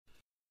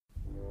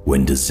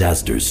when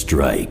disaster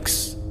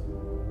strikes.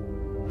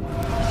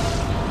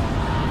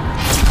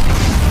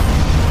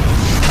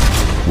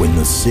 When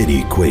the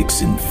city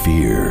quakes in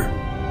fear.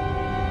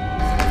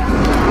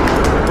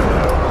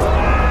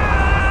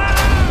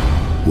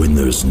 When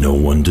there's no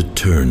one to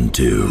turn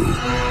to.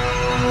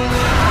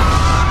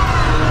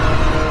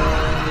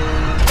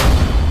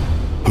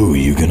 Who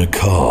you gonna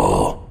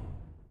call?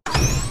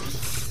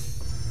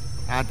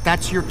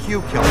 That's your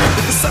cue, killer. If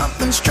there's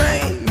something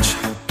strange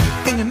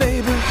in your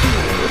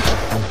neighborhood,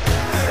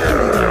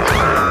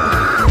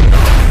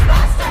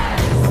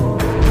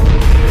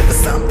 if there's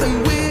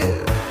something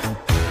weird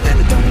and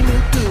it don't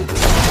look good,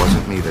 It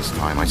wasn't me this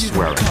time, I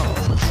swear it.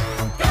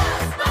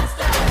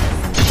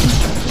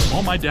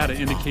 All my data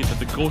indicate that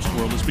the ghost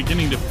world is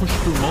beginning to push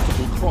through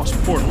multiple cross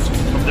portals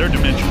from their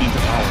dimension into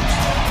ours.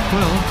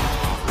 Well,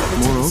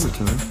 more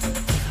overtime.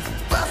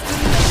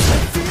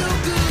 feel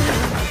good.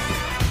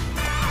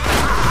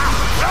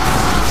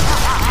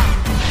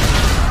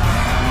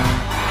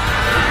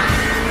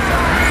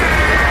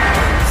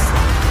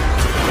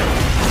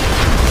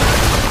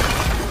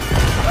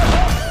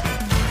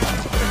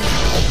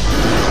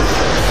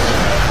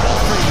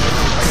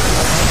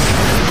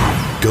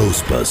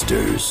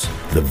 Ghostbusters,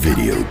 the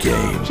video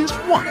game. Just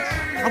once.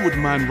 I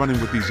wouldn't mind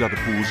running with these other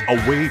fools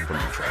away from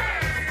the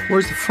track.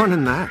 Where's the fun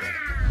in that?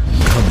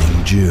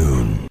 Coming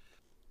June.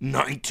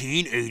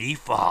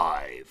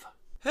 1985.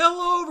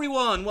 Hello,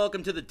 everyone.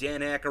 Welcome to the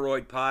Dan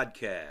Aykroyd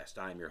Podcast.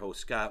 I'm your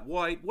host, Scott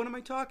White. What am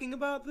I talking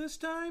about this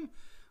time?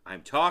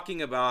 I'm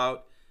talking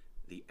about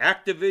the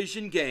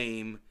Activision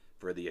game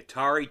for the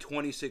Atari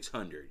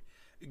 2600.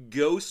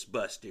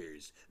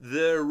 Ghostbusters,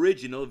 the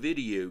original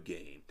video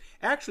game.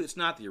 Actually, it's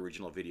not the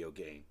original video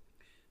game.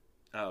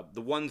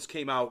 The ones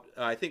came out,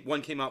 I think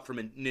one came out from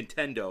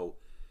Nintendo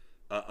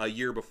a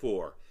year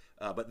before.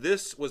 But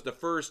this was the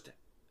first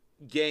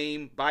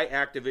game by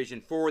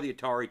Activision for the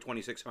Atari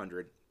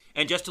 2600.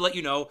 And just to let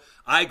you know,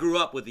 I grew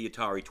up with the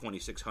Atari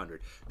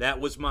 2600. That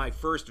was my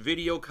first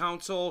video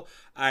console.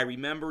 I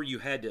remember you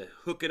had to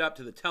hook it up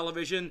to the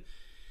television.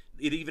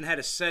 It even had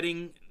a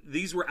setting.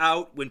 These were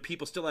out when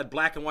people still had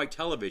black and white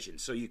television,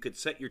 so you could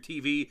set your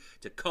TV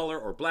to color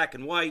or black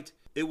and white.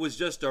 It was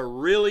just a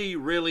really,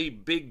 really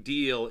big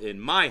deal in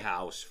my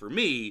house for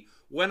me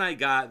when I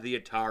got the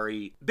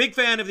Atari. Big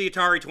fan of the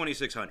Atari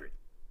 2600.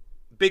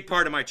 Big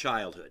part of my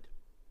childhood.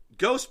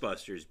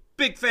 Ghostbusters.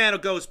 Big fan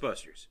of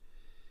Ghostbusters.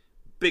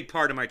 Big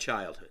part of my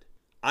childhood.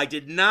 I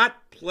did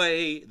not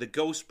play the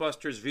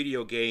Ghostbusters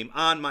video game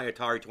on my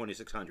Atari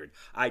 2600.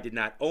 I did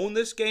not own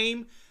this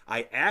game.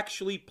 I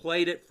actually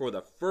played it for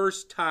the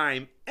first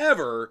time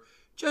ever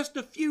just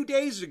a few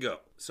days ago.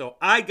 So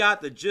I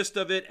got the gist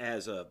of it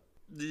as a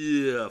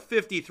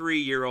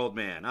 53-year-old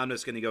man. I'm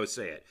just going to go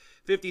say it.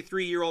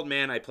 53-year-old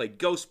man, I played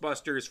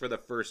Ghostbusters for the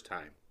first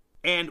time.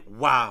 And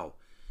wow,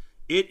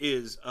 it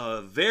is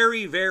a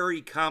very,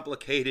 very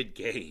complicated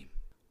game.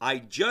 I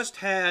just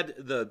had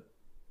the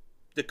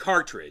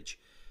cartridge,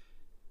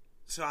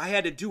 so I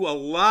had to do a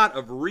lot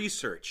of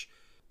research.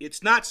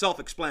 It's not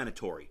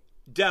self-explanatory.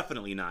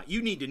 Definitely not.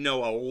 You need to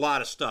know a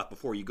lot of stuff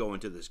before you go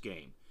into this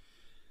game.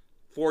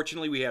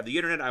 Fortunately, we have the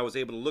internet. I was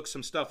able to look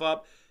some stuff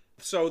up.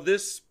 So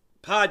this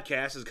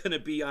podcast is going to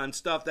be on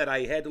stuff that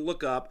I had to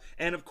look up,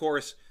 and of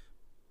course,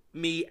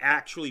 me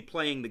actually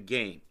playing the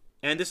game.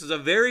 And this is a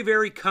very,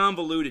 very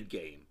convoluted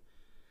game.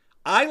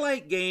 I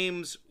like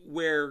games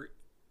where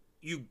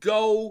you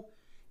go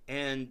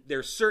and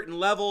there's certain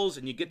levels,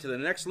 and you get to the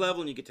next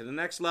level, and you get to the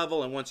next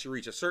level, and once you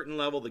reach a certain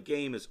level, the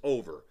game is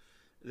over.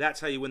 That's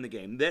how you win the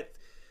game.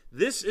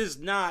 This is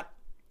not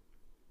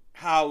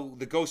how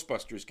the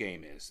Ghostbusters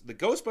game is. The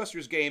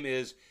Ghostbusters game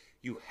is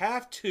you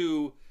have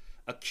to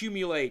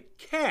accumulate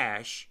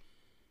cash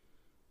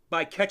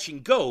by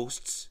catching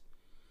ghosts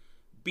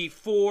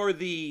before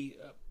the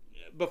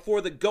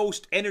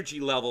ghost energy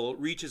level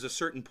reaches a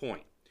certain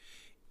point.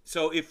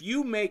 So if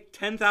you make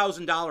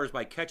 $10,000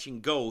 by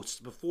catching ghosts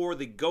before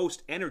the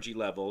ghost energy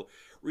level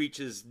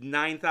reaches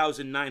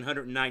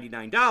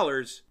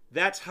 $9,999,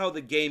 that's how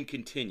the game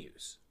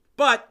continues.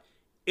 But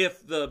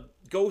if the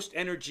ghost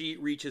energy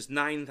reaches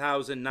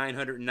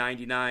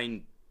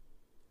 9,999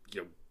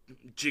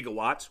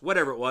 gigawatts,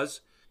 whatever it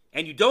was,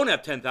 and you don't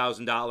have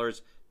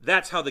 $10,000,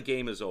 that's how the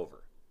game is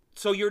over.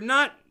 So you're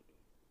not...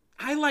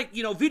 I like,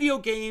 video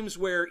games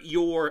where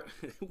you're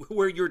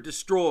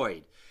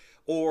destroyed,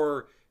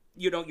 or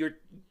you're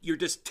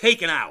just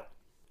taken out.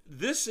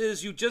 This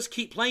is you just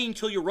keep playing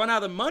until you run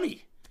out of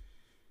money.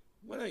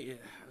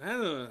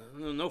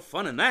 No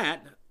fun in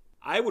that.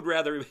 I would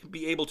rather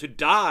be able to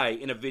die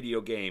in a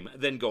video game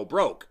than go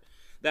broke.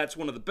 That's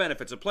one of the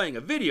benefits of playing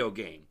a video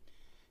game.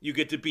 You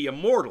get to be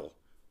immortal,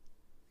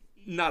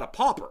 not a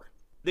pauper.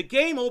 The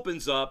game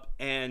opens up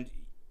and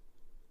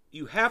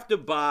you have to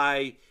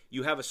buy,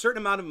 you have a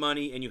certain amount of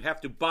money and you have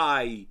to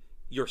buy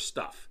your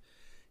stuff.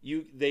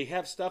 They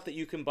have stuff that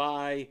you can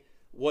buy.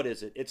 What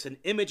is it? It's an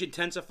image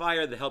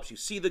intensifier that helps you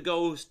see the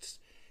ghosts.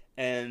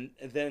 And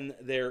then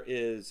there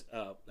is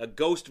a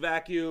ghost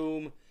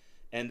vacuum.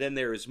 And then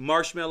there is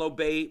marshmallow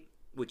bait.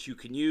 which you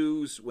can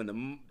use when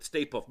the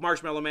Stay Puft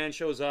Marshmallow Man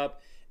shows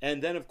up.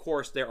 And then, of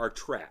course, there are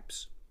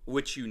traps,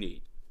 which you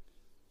need.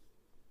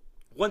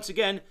 Once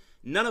again,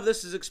 none of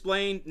this is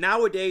explained.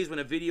 Nowadays, when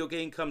a video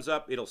game comes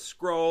up, it'll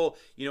scroll.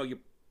 You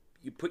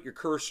put your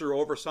cursor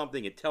over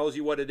something, it tells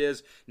you what it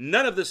is.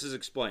 None of this is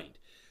explained.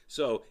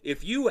 So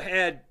if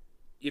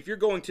you're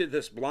going to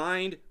this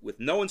blind with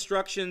no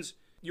instructions,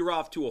 you're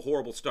off to a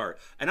horrible start.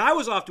 And I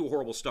was off to a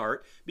horrible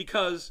start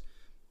because,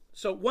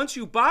 so once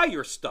you buy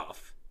your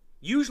stuff,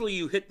 usually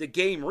you hit the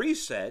game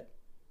reset,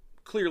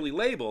 clearly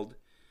labeled,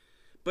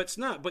 but it's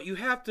not. But you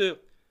have to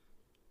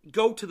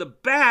go to the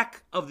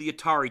back of the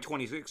Atari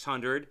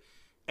 2600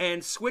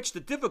 and switch the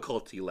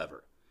difficulty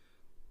lever.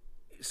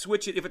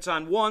 Switch it, if it's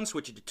on 1,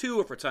 switch it to 2.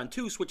 If it's on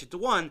 2, switch it to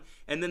 1.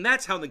 And then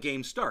that's how the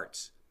game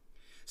starts.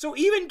 So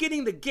even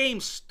getting the game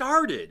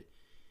started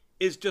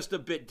is just a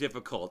bit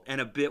difficult and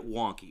a bit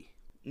wonky.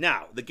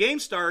 Now, the game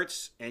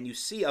starts and you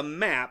see a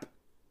map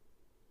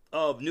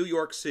of New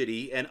York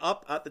City, and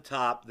up at the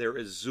top there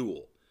is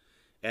Zool.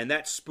 And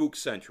that's Spook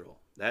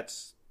Central.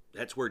 That's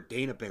where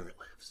Dana Barrett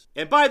lives.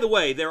 And by the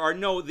way, there are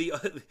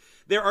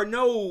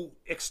no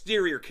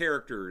exterior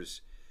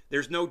characters.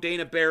 There's no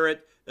Dana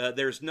Barrett.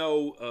 There's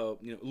no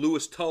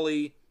Louis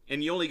Tully,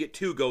 and you only get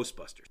 2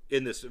 Ghostbusters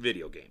in this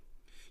video game.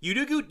 You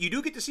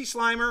do get to see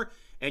Slimer,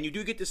 and you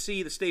do get to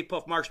see the Stay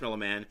Puft Marshmallow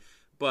Man,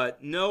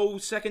 but no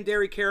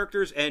secondary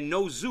characters and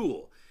no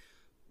Zool.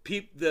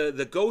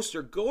 The ghosts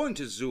are going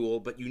to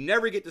Zool, but you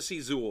never get to see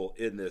Zool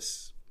in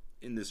this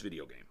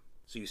video game.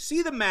 So you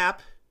see the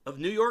map of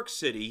New York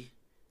City,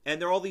 and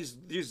there are all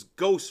these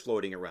ghosts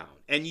floating around,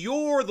 and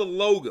you're the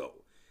logo.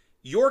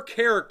 Your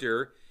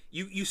character,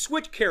 you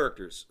switch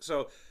characters.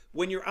 So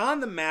when you're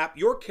on the map,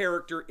 your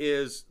character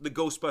is the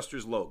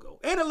Ghostbusters logo,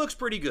 and it looks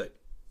pretty good.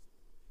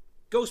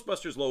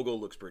 Ghostbusters logo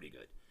looks pretty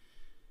good.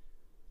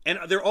 And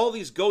there are all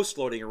these ghosts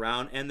floating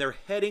around, and they're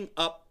heading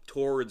up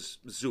towards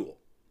Zool.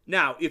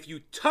 Now, if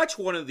you touch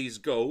one of these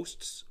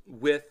ghosts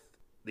with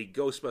the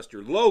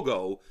Ghostbuster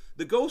logo,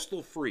 the ghost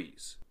will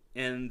freeze,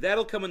 and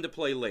that'll come into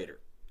play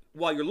later.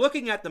 While you're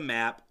looking at the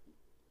map,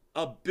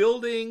 a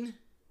building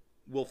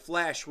will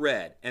flash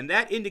red, and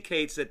that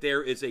indicates that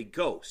there is a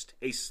ghost,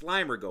 a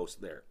Slimer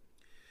ghost there.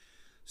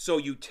 So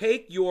you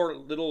take your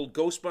little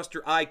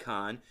Ghostbuster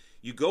icon,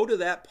 you go to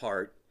that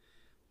part,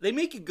 they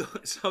make you go,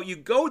 so you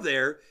go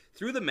there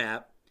through the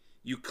map,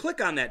 you click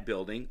on that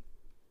building,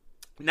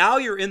 now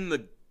you're in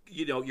the,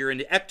 you're in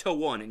the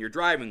Ecto-1 and you're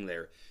driving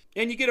there,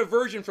 and you get a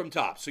version from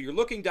top. So you're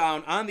looking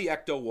down on the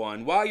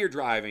Ecto-1 while you're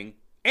driving,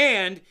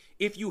 and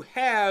if you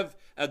have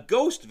a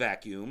ghost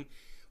vacuum,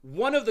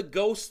 one of the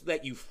ghosts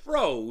that you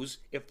froze,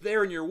 if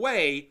they're in your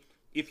way,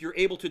 if you're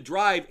able to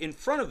drive in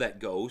front of that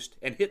ghost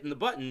and hitting the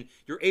button,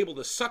 you're able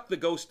to suck the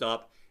ghost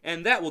up,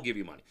 and that will give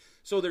you money.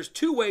 So there's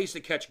 2 ways to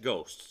catch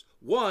ghosts.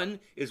 One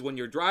is when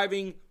you're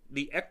driving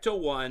the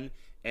Ecto-1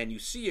 and you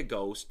see a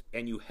ghost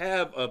and you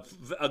have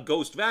a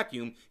ghost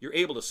vacuum, you're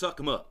able to suck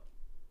them up.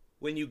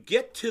 When you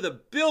get to the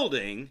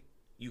building,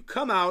 you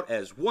come out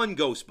as one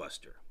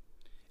Ghostbuster.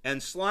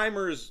 And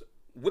Slimer's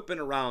whipping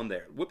around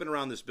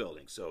this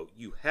building. So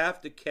you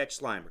have to catch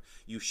Slimer.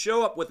 You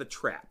show up with a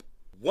trap.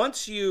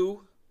 Once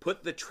you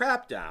put the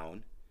trap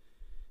down,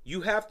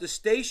 you have to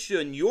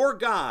station your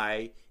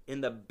guy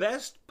in the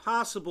best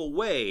possible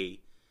way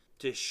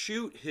to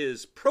shoot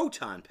his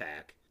proton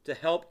pack to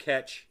help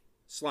catch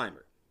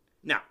Slimer.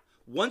 Now,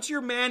 once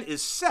your man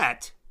is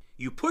set,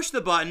 you push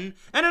the button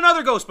and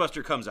another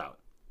Ghostbuster comes out.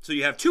 So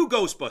you have 2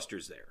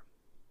 Ghostbusters there.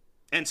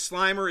 And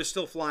Slimer is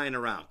still flying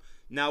around.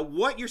 Now,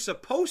 what you're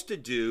supposed to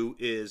do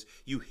is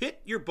you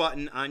hit your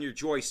button on your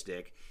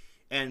joystick,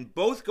 and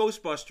both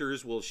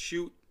Ghostbusters will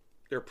shoot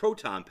their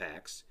proton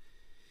packs,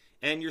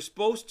 and you're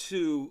supposed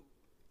to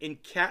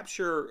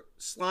capture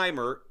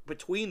Slimer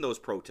between those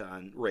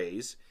proton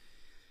rays,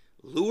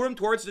 lure him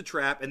towards the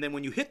trap, and then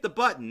when you hit the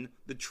button,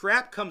 the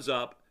trap comes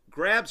up,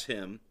 grabs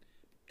him,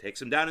 takes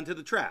him down into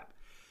the trap.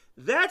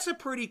 That's a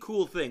pretty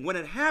cool thing. When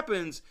it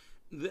happens,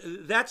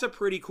 that's a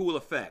pretty cool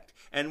effect.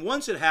 And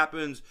once it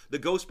happens, the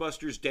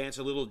Ghostbusters dance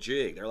a little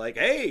jig. They're like,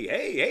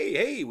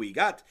 hey, we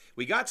got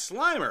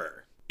Slimer.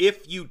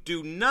 If you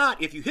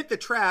hit the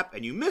trap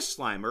and you miss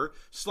Slimer,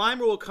 Slimer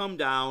will come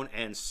down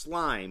and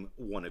slime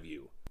one of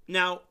you.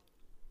 Now,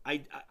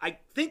 I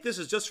think this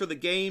is just for the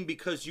game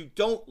because you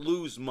don't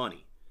lose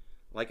money.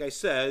 Like I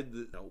said,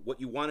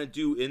 what you want to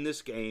do in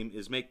this game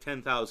is make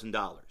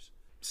 $10,000.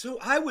 So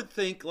I would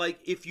think, like,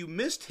 if you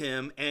missed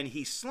him and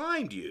he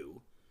slimed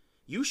you,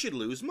 you should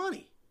lose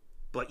money.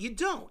 But you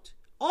don't.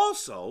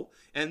 Also,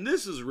 and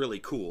this is really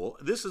cool,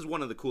 this is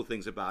one of the cool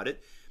things about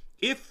it,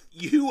 if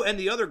you and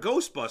the other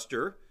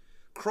Ghostbuster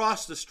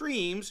cross the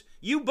streams,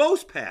 you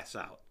both pass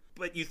out.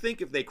 But you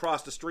think if they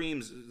cross the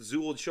streams,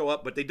 Zool would show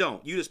up, but they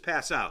don't. You just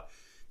pass out.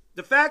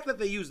 The fact that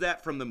they use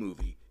that from the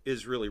movie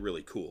is really,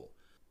 really cool.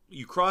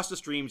 You cross the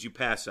streams, you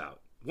pass out.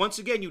 Once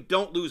again, you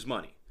don't lose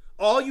money.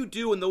 All you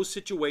do in those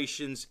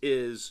situations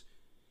is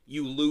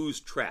you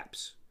lose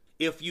traps.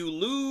 If you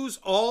lose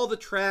all the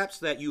traps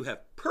that you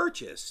have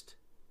purchased,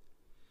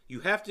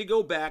 you have to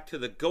go back to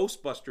the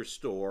Ghostbuster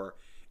store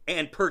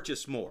and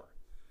purchase more.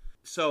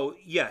 So,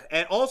 yeah,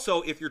 and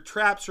also if your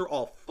traps are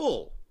all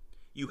full,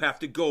 you have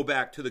to go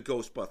back to the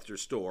Ghostbusters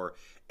store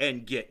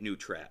and get new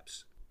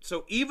traps.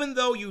 So even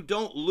though you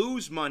don't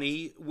lose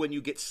money when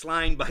you get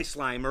slimed by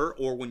Slimer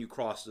or when you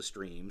cross the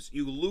streams,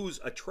 you lose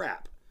a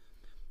trap.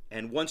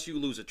 And once you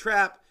lose a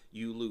trap,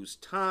 you lose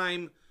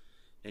time,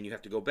 and you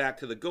have to go back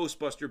to the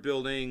Ghostbuster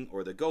building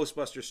or the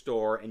Ghostbuster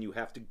store, and you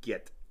have to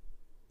get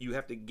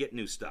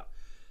new stuff.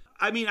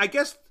 I mean, I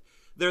guess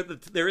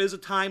there is a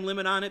time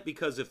limit on it,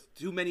 because if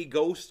too many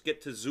ghosts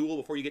get to Zool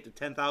before you get to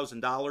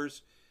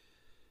 $10,000,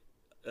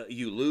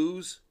 you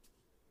lose.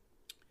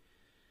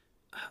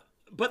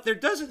 But there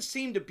doesn't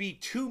seem to be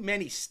too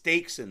many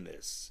stakes in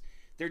this.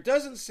 There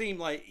doesn't seem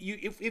like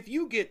if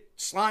you get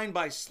slimed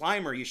by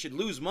Slimer, you should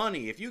lose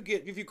money. If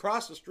you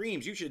cross the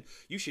streams, you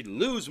should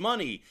lose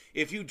money.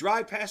 If you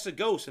drive past a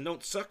ghost and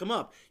don't suck them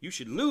up, you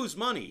should lose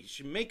money. You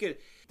should make it.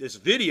 This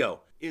video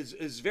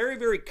is very,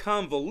 very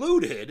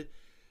convoluted,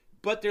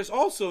 but there's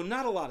also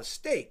not a lot of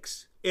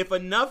stakes. If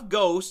enough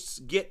ghosts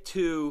get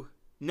to,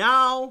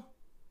 now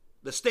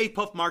the Stay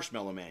Puft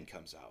Marshmallow Man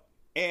comes out,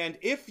 and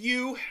if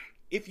you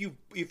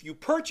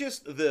purchase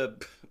the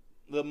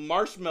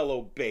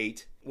marshmallow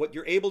bait, what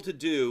you're able to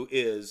do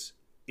is,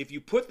 if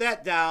you put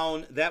that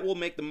down, that will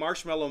make the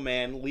Marshmallow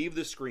Man leave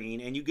the screen,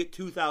 and you get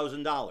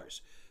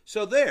 $2,000.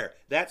 So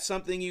that's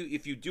something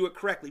if you do it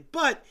correctly.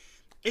 But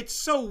it's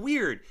so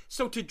weird.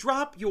 So to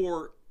drop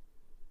your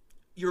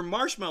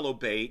marshmallow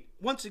bait,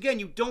 once again,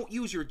 you don't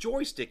use your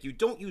joystick, you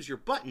don't use your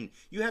button.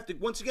 You have to,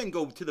 once again,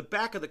 go to the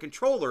back of the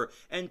controller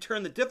and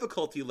turn the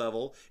difficulty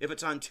level, if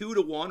it's on 2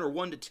 to 1 or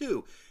 1 to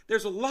 2.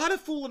 There's a lot of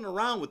fooling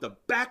around with the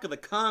back of the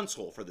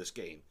console for this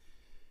game.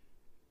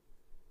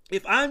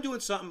 If I'm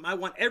doing something, I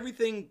want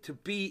everything to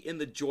be in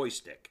the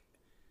joystick.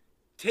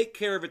 Take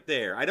care of it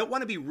there. I don't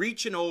want to be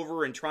reaching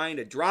over and trying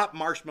to drop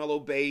marshmallow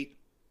bait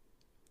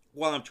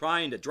while I'm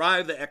trying to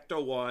drive the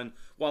Ecto-1,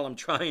 while I'm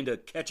trying to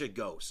catch a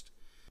ghost.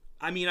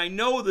 I mean, I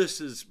know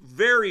this is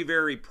very,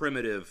 very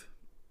primitive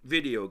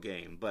video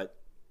game,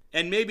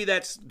 and maybe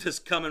that's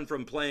just coming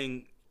from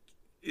playing,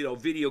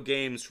 video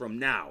games from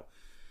now.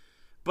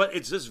 But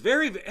it's just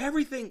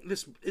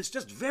it's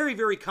just very,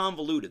 very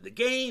convoluted. The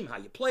game, how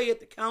you play it,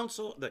 the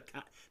console. That's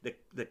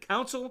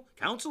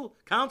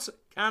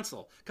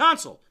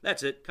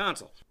it,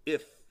 console.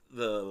 If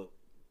the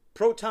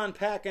proton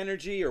pack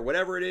energy or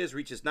whatever it is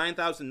reaches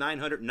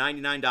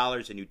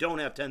 $9,999 and you don't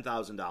have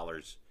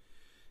 $10,000,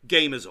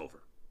 game is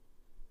over.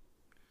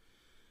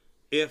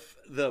 If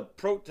the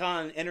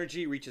proton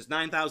energy reaches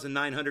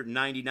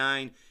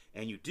 $9,999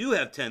 and you do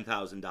have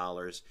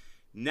 $10,000,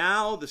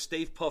 now the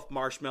Stay Puft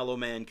Marshmallow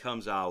Man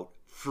comes out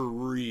for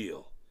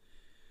real.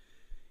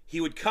 He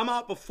would come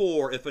out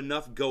before if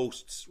enough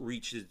ghosts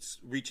reaches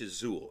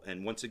Zool.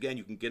 And once again,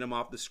 you can get him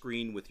off the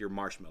screen with your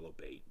marshmallow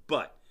bait.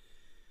 But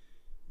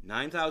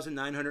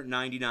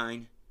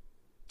 $9,999,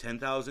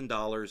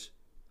 $10,000,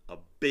 a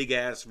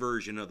big-ass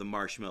version of the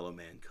Marshmallow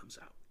Man comes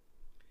out.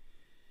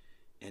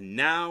 And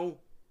now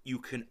you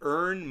can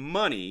earn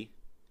money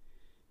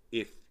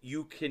if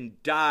you can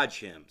dodge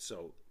him.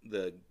 So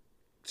the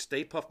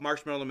Stay Puft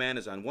Marshmallow Man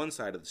is on one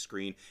side of the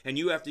screen, and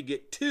you have to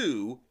get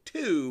two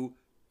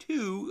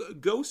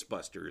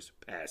Ghostbusters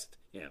past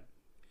him.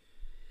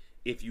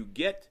 If you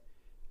get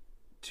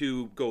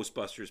 2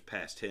 Ghostbusters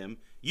past him,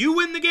 you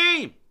win the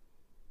game.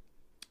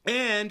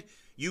 And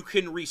you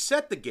can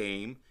reset the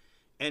game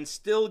and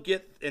still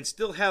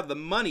have the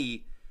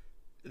money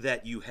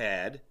that you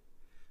had,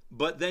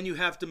 but then you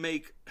have to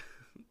make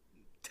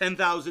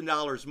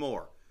 $10,000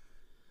 more.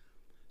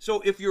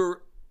 So if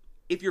you're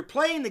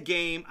playing the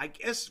game, I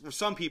guess for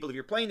some people, if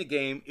you're playing the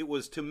game, it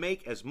was to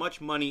make as much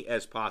money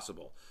as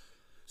possible.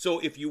 So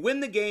if you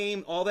win the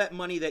game, all that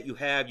money that you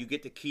have, you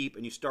get to keep,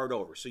 and you start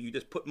over. So you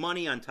just put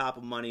money on top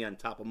of money on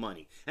top of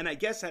money. And I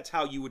guess that's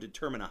how you would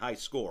determine a high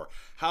score.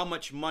 How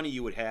much money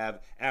you would have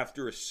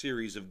after a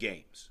series of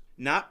games.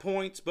 Not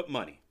points, but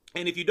money.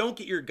 And if you don't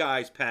get your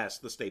guys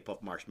past the Stay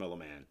Puft Marshmallow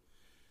Man,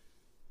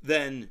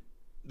 then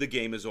the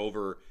game is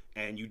over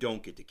and you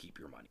don't get to keep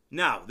your money.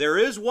 Now, there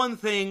is one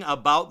thing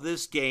about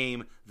this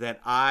game that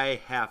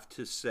I have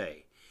to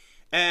say.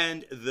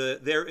 And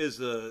there is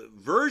a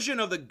version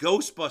of the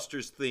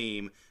Ghostbusters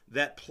theme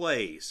that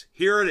plays.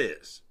 Here it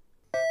is.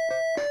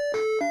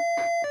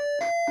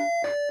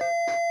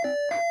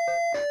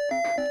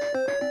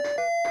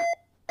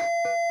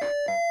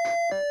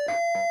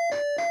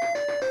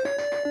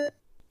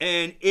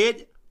 And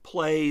it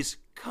plays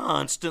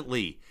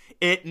constantly.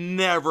 It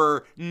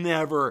never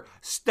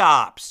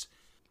stops.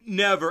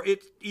 Never.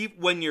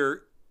 When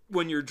you're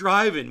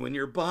driving, when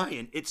you're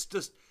buying,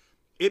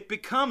 it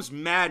becomes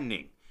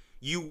maddening.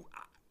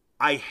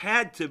 I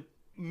had to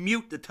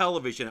mute the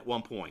television at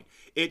one point.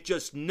 It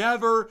just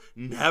never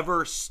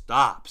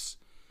stops.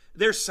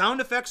 There's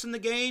sound effects in the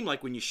game,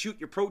 like when you shoot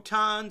your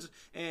protons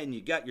and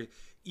you got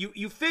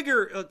you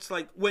figure it's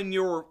like when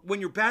you're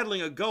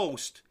battling a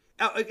ghost.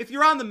 If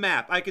you're on the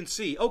map, I can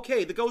see,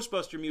 okay, the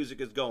Ghostbuster music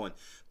is going.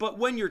 But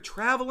when you're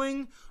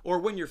traveling, or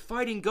when you're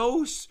fighting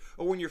ghosts,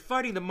 or when you're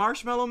fighting the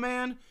Marshmallow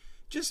Man,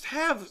 just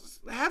have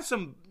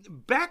some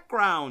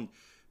background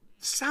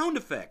sound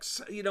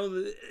effects.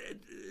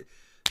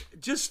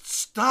 Just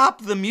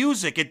stop the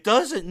music. It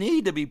doesn't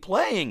need to be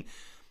playing.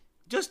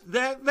 Just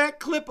that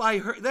clip I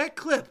heard. That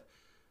clip.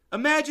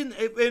 Imagine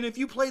if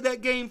you play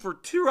that game for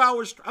 2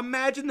 hours.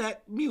 Imagine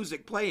that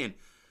music playing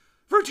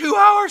for 2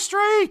 hours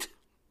straight.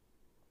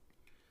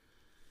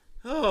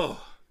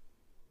 Oh.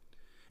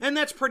 And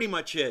that's pretty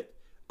much it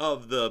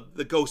of the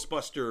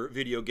Ghostbuster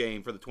video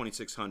game for the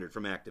 2600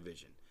 from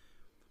Activision.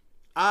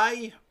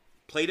 I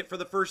played it for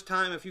the first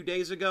time a few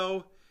days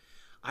ago.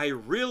 I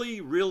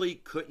really, really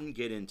couldn't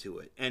get into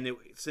it. And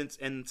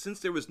since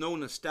there was no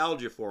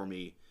nostalgia for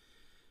me,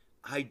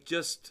 I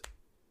just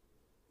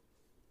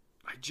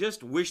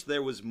wish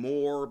there was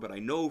more, but I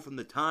know from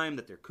the time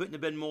that there couldn't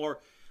have been more.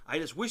 I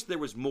just wish there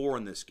was more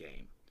in this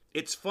game.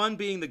 It's fun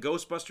being the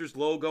Ghostbusters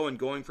logo and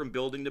going from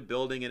building to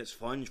building, and it's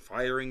fun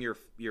firing your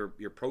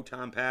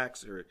proton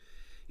packs,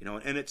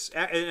 and it's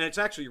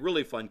actually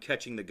really fun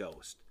catching the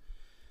ghost.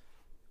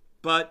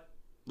 But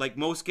like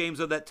most games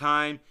of that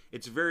time,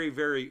 it's very,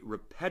 very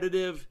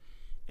repetitive,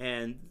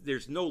 and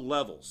there's no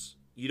levels.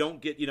 You don't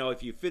get,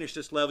 if you finish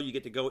this level, you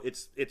get to go.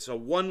 It's a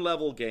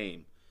one-level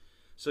game.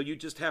 So you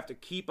just have to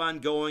keep on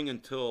going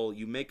until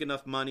you make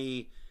enough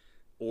money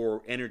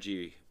or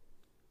energy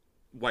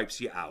wipes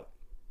you out.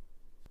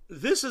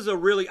 This is a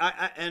really,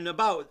 and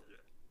about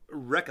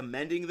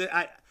recommending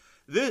that,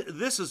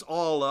 this is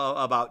all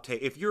about,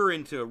 if you're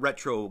into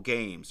retro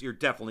games, you're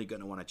definitely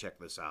going to want to check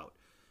this out.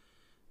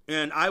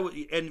 And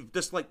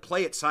just like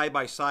play it side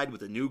by side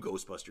with the new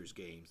Ghostbusters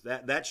games.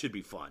 That should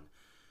be fun.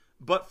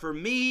 But for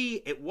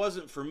me, it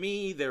wasn't for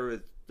me. There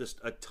were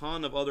just a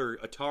ton of other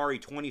Atari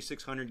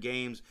 2600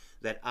 games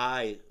that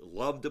I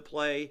love to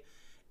play.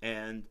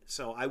 And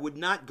so I would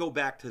not go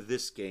back to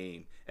this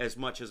game as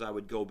much as I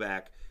would go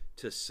back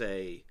to,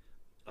 say,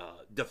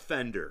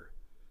 Defender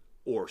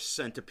or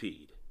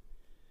Centipede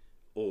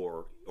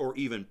or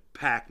even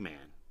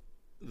Pac-Man.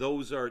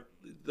 Those are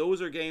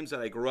games that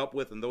I grew up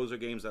with, and those are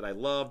games that I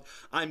loved.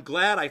 I'm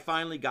glad I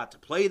finally got to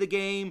play the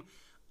game.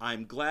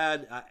 I'm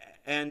glad,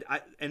 and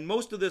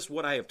most of this,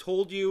 what I have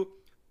told you,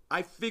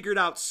 I figured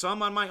out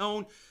some on my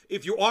own.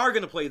 If you are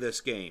going to play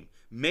this game,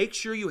 make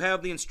sure you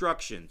have the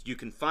instructions. You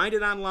can find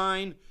it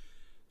online,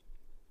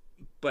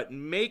 but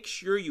make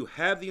sure you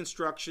have the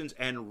instructions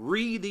and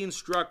read the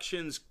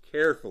instructions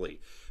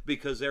carefully,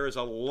 because there is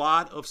a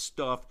lot of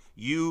stuff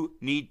you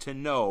need to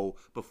know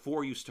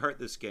before you start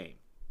this game.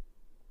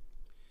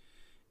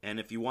 And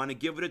if you want to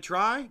give it a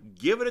try,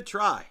 give it a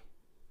try.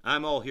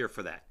 I'm all here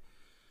for that.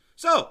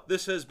 So,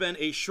 this has been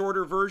a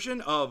shorter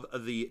version of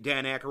the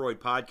Dan Aykroyd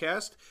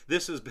podcast.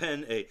 This has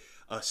been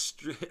a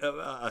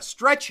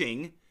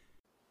stretching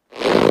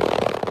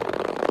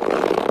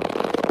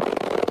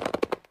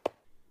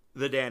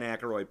the Dan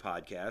Aykroyd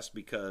podcast,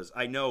 because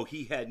I know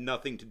he had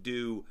nothing to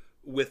do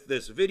with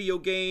this video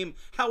game.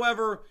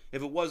 However,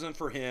 if it wasn't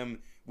for him,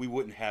 we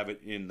wouldn't have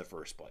it in the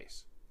first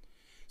place.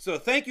 So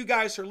thank you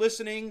guys for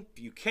listening. If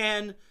you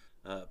can,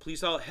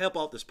 please help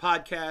out this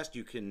podcast.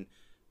 You can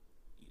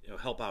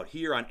help out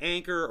here on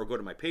Anchor or go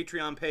to my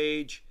Patreon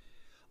page.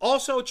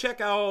 Also, check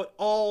out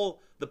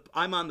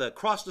I'm on the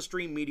Cross the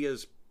Stream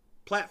Media's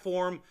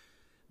platform.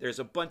 There's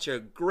a bunch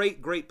of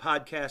great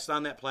podcasts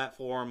on that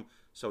platform.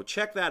 So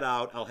check that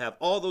out. I'll have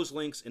all those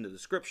links in the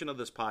description of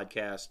this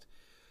podcast.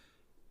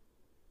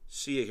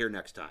 See you here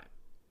next time.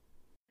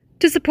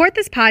 To support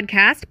this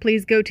podcast,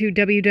 please go to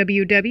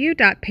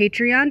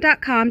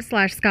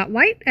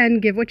www.patreon.com/ScottWhite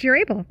and give what you're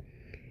able.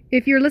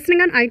 If you're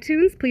listening on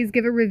iTunes, please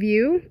give a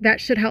review.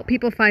 That should help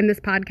people find this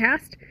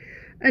podcast.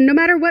 And no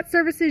matter what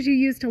services you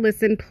use to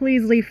listen,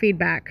 please leave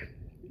feedback.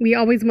 We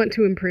always want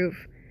to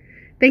improve.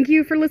 Thank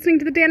you for listening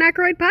to the Dan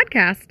Aykroyd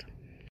podcast.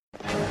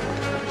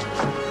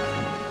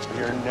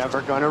 You're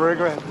never gonna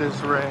regret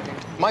this, Ray.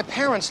 My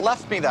parents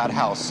left me that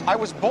house. I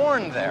was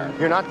born there.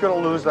 You're not gonna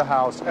lose the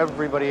house.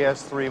 Everybody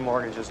has 3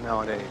 mortgages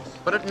nowadays.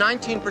 But at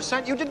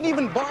 19%, you didn't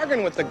even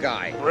bargain with the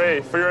guy.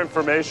 Ray, for your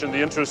information, the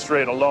interest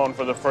rate alone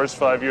for the first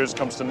 5 years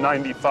comes to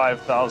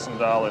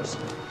 $95,000.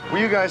 Will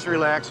you guys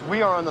relax?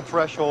 We are on the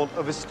threshold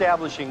of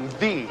establishing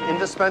the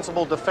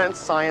indispensable defense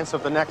science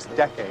of the next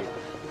decade.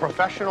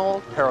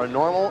 Professional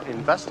paranormal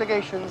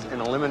investigations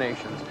and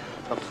eliminations.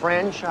 The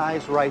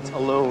franchise rights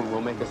alone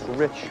will make us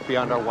rich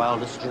beyond our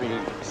wildest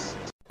dreams.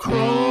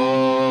 Cross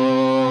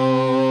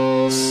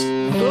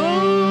the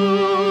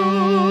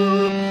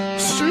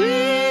streams.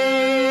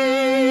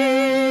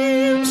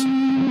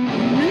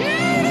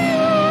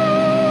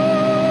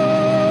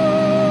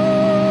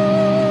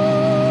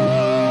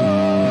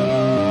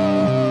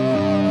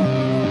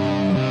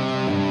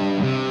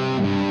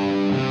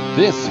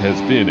 This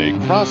has been a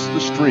Cross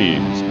the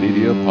Streams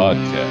Media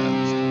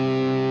Podcast.